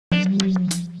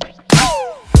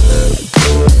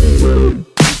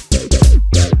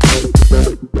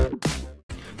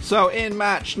So in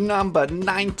match number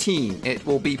 19, it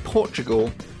will be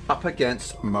Portugal up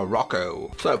against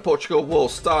Morocco. So Portugal will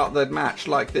start the match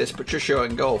like this: Patricio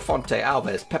in goal, Fonte,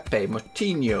 Alves, Pepe,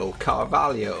 Moutinho,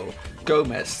 Carvalho,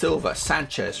 Gomez, Silva,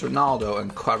 Sanchez, Ronaldo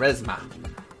and Quaresma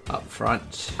up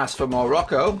front. As for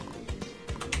Morocco,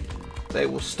 they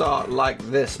will start like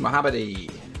this: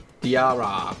 Mohamedi,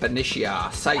 Diarra,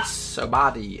 Benicia, Saiss,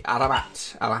 Obadi,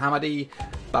 Aramat, Alhamadi,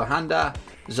 Balhanda,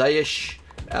 Zaish,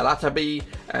 El Atabi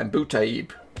and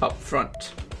Boutaib up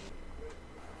front.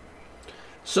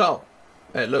 So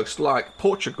it looks like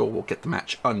Portugal will get the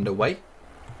match underway.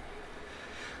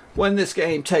 When this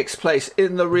game takes place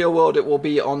in the real world, it will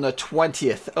be on the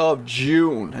 20th of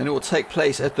June and it will take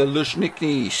place at the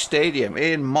Luzhniki Stadium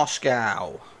in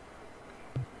Moscow.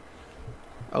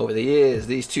 Over the years,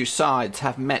 these two sides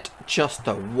have met just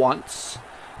once,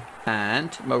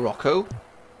 and Morocco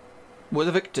were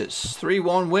the victors.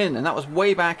 3-1 win, and that was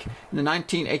way back in the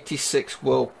 1986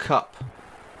 World Cup.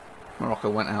 Morocco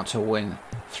went out to win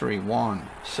 3-1.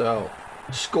 So,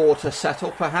 score to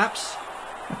settle perhaps.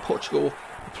 And Portugal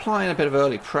applying a bit of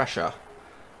early pressure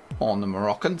on the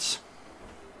Moroccans.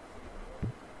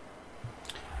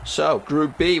 So,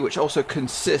 Group B, which also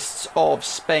consists of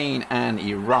Spain and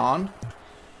Iran.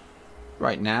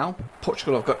 Right now,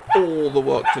 Portugal have got all the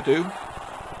work to do,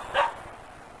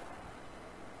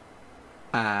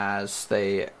 as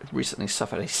they recently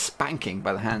suffered a spanking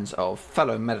by the hands of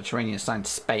fellow Mediterranean side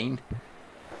Spain.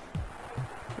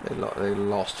 They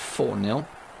lost 4-0.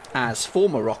 As for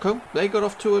Morocco, they got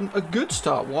off to a good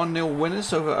start, 1-0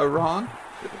 winners over Iran.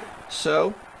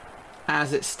 So,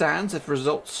 as it stands, if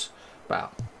results,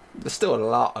 well, there's still a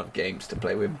lot of games to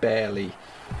play. We're barely,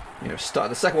 starting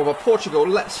the second one. But Portugal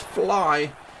lets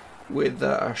fly with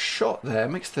a shot there,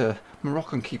 makes the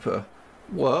Moroccan keeper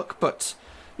work, but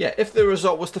yeah, if the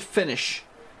result was to finish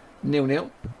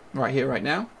 0-0 right here, right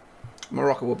now,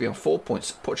 Morocco will be on 4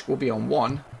 points, Portugal will be on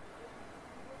 1.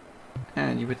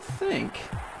 And you would think,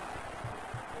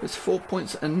 is 4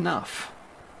 points enough?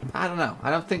 I don't know.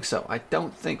 I don't think so. I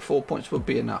don't think 4 points would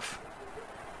be enough.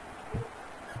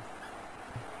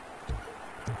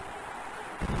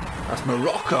 That's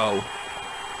Morocco.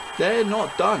 They're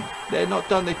not done. They're not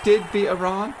done. They did beat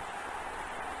Iran.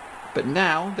 But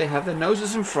now they have their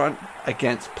noses in front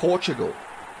against Portugal.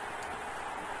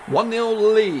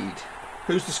 1-0 lead.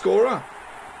 Who's the scorer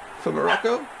for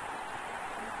Morocco?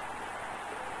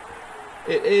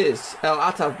 It is El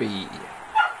Atabi.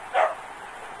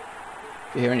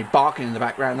 If you hear any barking in the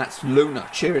background, that's Luna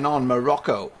cheering on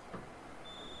Morocco.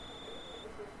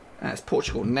 As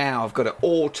Portugal now have got it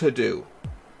all to do.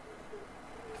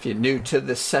 If you're new to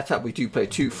this setup, we do play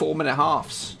 2 4-minute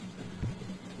halves.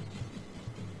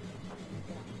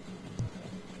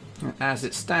 As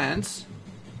it stands,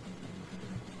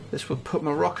 this will put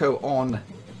Morocco on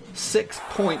 6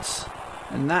 points,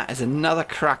 and that is another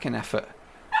cracking effort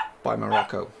by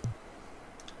Morocco.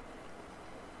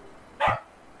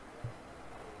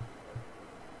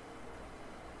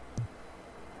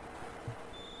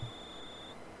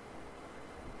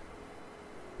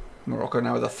 Morocco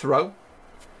now with a throw.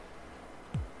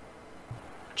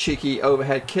 Cheeky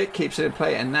overhead kick, keeps it in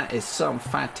play, and that is some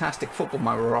fantastic football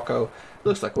by Morocco.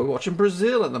 Looks like we're watching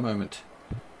Brazil at the moment.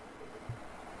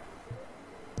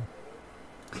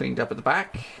 Cleaned up at the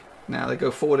back. Now they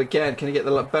go forward again. Can he get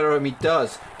the better of him? He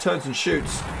does. Turns and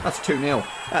shoots. That's 2-0.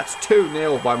 That's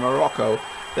 2-0 by Morocco.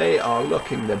 They are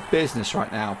looking the business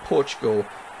right now. Portugal,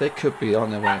 they could be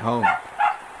on their way home.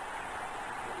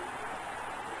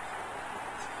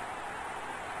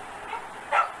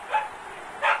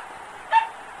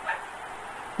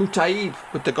 Boutaib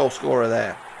with the goal scorer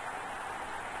there.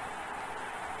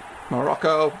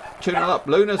 Morocco 2-0 up.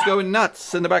 Luna's going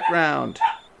nuts in the background.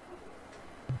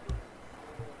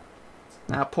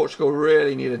 Now Portugal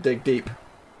really need to dig deep.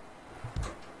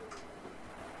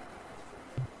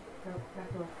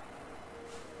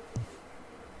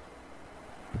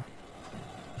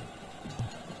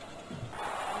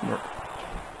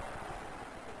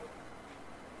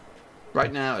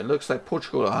 Right now it looks like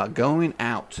Portugal are going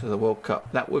out to the World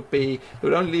Cup. That would be, it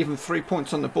would only leave them 3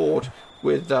 points on the board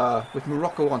with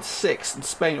Morocco on 6 and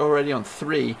Spain already on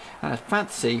 3. And I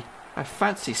fancy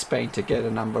Spain to get a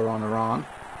number on Iran.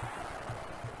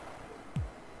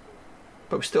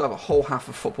 But we still have a whole half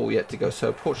of football yet to go,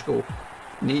 so Portugal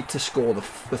need to score the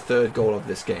third goal of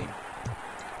this game.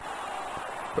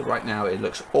 But right now it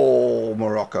looks all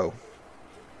Morocco.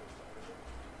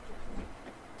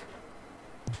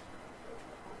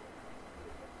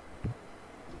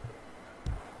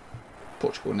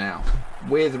 Portugal now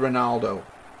with Ronaldo.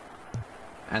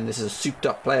 And this is a souped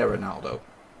up player, Ronaldo.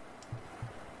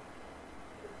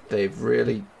 They've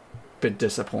really been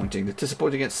disappointing. They're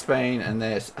disappointing against Spain, and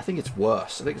I think it's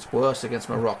worse. I think it's worse against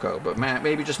Morocco. But man,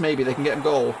 maybe, just maybe, they can get a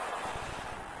goal.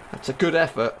 That's a good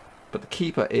effort, but the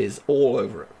keeper is all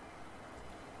over it.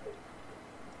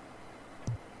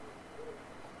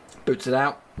 Boots it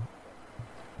out.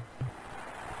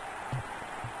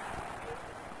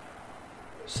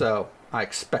 So I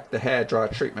expect the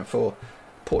hairdryer treatment for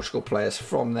Portugal players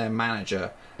from their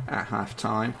manager at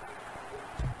half-time.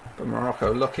 But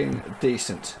Morocco looking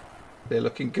decent. They're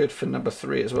looking good for number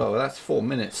 3 as well. That's 4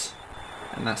 minutes,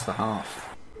 and that's the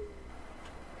half.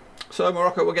 So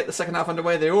Morocco will get the second half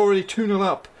underway. They're already 2-0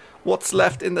 up. What's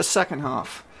left in the second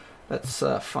half? Let's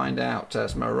find out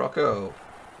as Morocco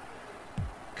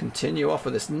continue off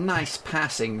with this nice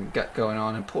passing going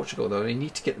on. In Portugal, though, they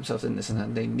need to get themselves in this,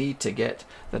 and they need to get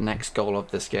the next goal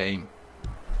of this game.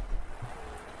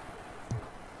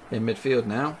 In midfield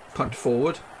now, punt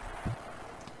forward.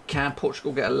 Can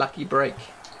Portugal get a lucky break?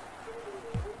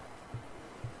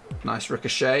 Nice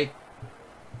ricochet,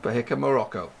 but here come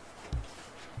Morocco.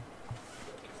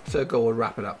 Third goal will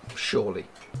wrap it up, surely.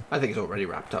 I think it's already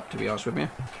wrapped up, to be honest with you.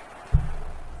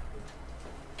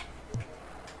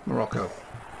 Morocco.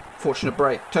 Fortunate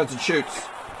break. Turns and shoots.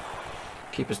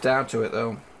 Keep us down to it,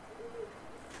 though.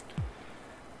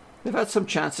 They've had some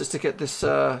chances to get this,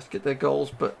 get their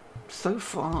goals, but so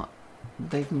far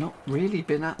they've not really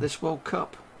been at this World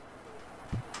Cup.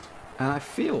 And I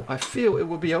feel it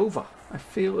will be over. I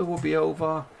feel it will be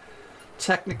over.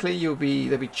 Technically,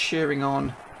 they'll be cheering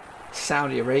on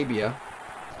Saudi Arabia.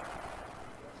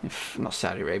 If not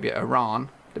Saudi Arabia, Iran.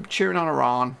 They'll be cheering on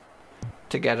Iran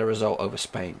to get a result over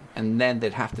Spain, and then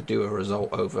they'd have to do a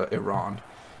result over Iran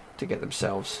to get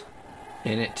themselves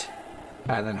in it,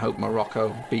 and then hope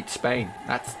Morocco beat Spain.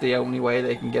 That's the only way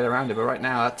they can get around it. But right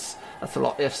now, that's a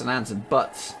lot of ifs and ands and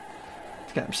buts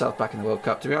to get themselves back in the World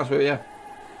Cup. To be honest with you,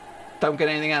 don't get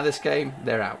anything out of this game,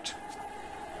 they're out.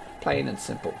 Plain and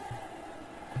simple.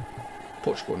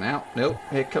 Portugal now. Nope.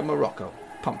 Here come Morocco.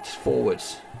 Pumped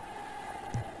forwards.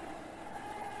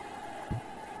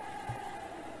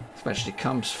 Eventually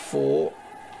comes for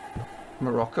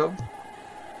Morocco.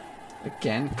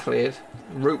 Again, cleared.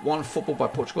 Route 1 football by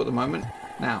Portugal at the moment.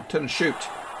 Now, turn and shoot.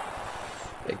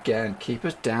 Again, keep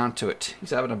us down to it.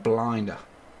 He's having a blinder.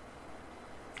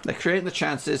 They're creating the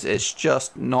chances. It's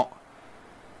just not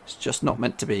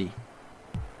meant to be.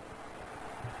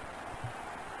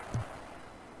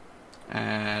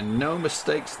 And no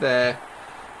mistakes there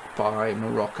by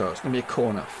Morocco. It's going to be a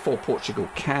corner for Portugal.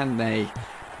 Can they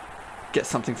get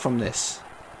something from this?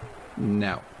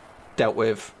 No. Dealt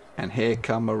with. And here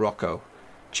come Morocco.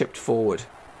 Chipped forward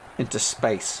into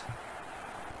space.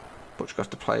 Portugal has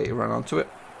to play, run onto it.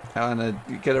 And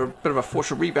get a bit of a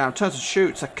forced rebound. Turns and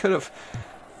shoots. I could have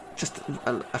just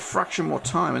a fraction more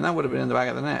time, and that would have been in the back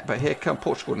of the net. But here come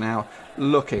Portugal now,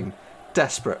 looking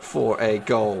desperate for a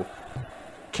goal.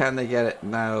 Can they get it?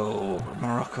 No.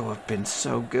 Morocco have been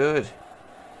so good.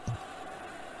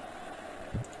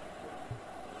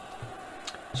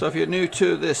 So if you're new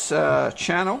to this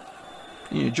channel,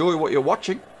 and you enjoy what you're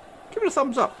watching, give it a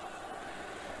thumbs up.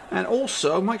 And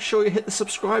also, make sure you hit the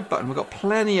subscribe button. We've got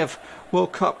plenty of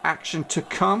World Cup action to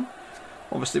come.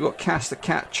 Obviously, we've got Cass the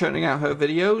Cat churning out her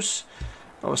videos.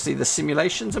 Obviously, the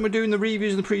simulations. And we're doing the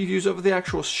reviews and the previews of the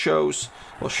actual shows,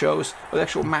 or the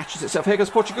actual matches itself. Here goes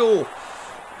Portugal.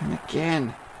 And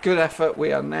again, good effort.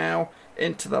 We are now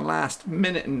into the last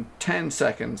minute and 10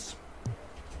 seconds.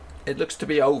 It looks to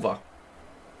be over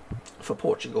for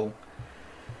Portugal.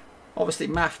 Obviously,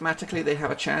 mathematically, they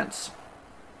have a chance.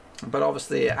 But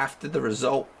obviously, after the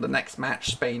result, the next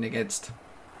match, Spain against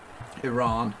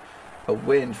Iran, a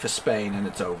win for Spain and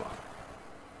it's over.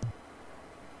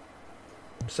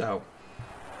 So,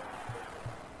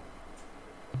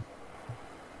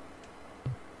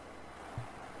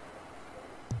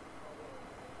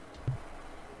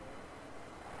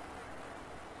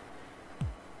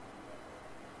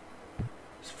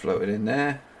 it's floated in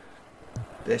there.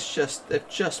 They've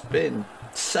just been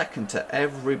second to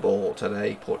every ball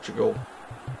today, Portugal.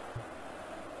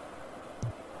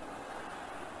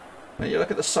 Now you look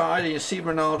at the side and you see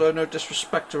Ronaldo. No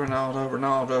disrespect to Ronaldo.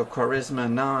 Ronaldo,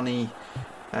 Charisma, Nani,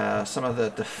 some of the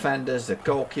defenders, the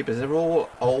goalkeepers, they're all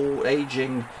old,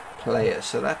 aging players.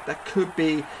 So that could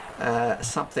be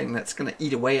something that's going to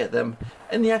eat away at them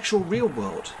in the actual real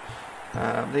world.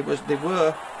 They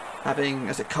were having,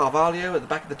 is it Carvalho at the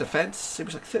back of the defence? He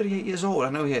was like 38 years old. I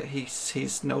know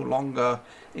he's no longer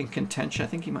in contention. I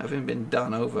think he might have even been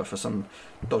done over for some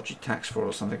dodgy tax fraud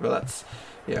or something. But that's,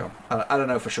 you know, I don't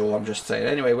know for sure. I'm just saying.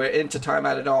 Anyway, we're into time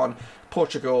added on.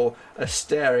 Portugal are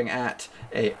staring at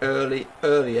a early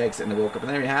exit in the World Cup. And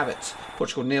there you have it.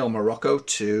 Portugal 0, Morocco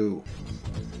 2.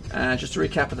 And just to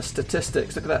recap of the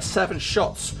statistics, look at that, 7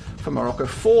 shots for Morocco,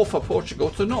 4 for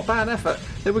Portugal. So not bad effort.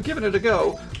 They were giving it a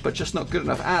go, but just not good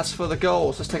enough. As for the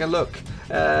goals, let's take a look.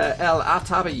 El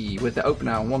Atabi with the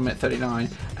opener on 1 minute 39,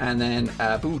 and then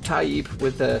Abu Taib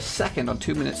with the second on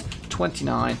 2 minutes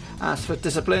 29. As for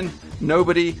discipline,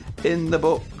 nobody in the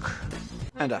book.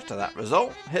 And after that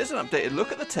result, here's an updated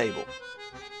look at the table.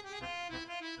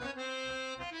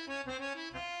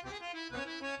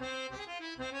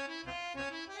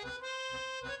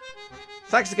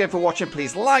 Thanks again for watching.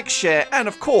 Please like, share, and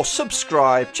of course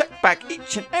subscribe. Check back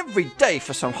each and every day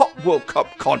for some hot World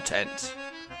Cup content.